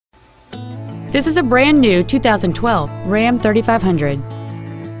This is a brand new 2012 Ram 3500.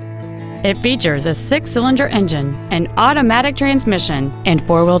 It features a 6-cylinder engine, an automatic transmission, and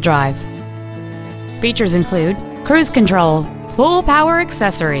 4-wheel drive. Features include cruise control, full power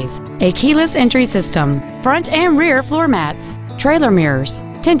accessories, a keyless entry system, front and rear floor mats, trailer mirrors,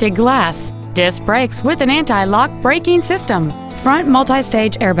 tinted glass, disc brakes with an anti-lock braking system, front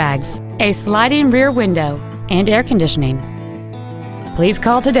multi-stage airbags, a sliding rear window, and air conditioning. Please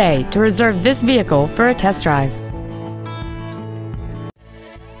call today to reserve this vehicle for a test drive.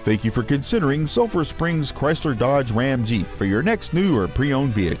 Thank you for considering Sulphur Springs Chrysler Dodge Ram Jeep for your next new or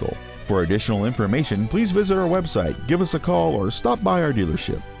pre-owned vehicle. For additional information, please visit our website, give us a call, or stop by our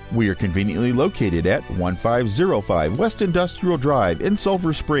dealership. We are conveniently located at 1505 West Industrial Drive in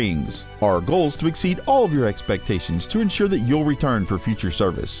Sulphur Springs. Our goal is to exceed all of your expectations to ensure that you'll return for future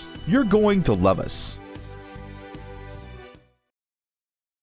service. You're going to love us.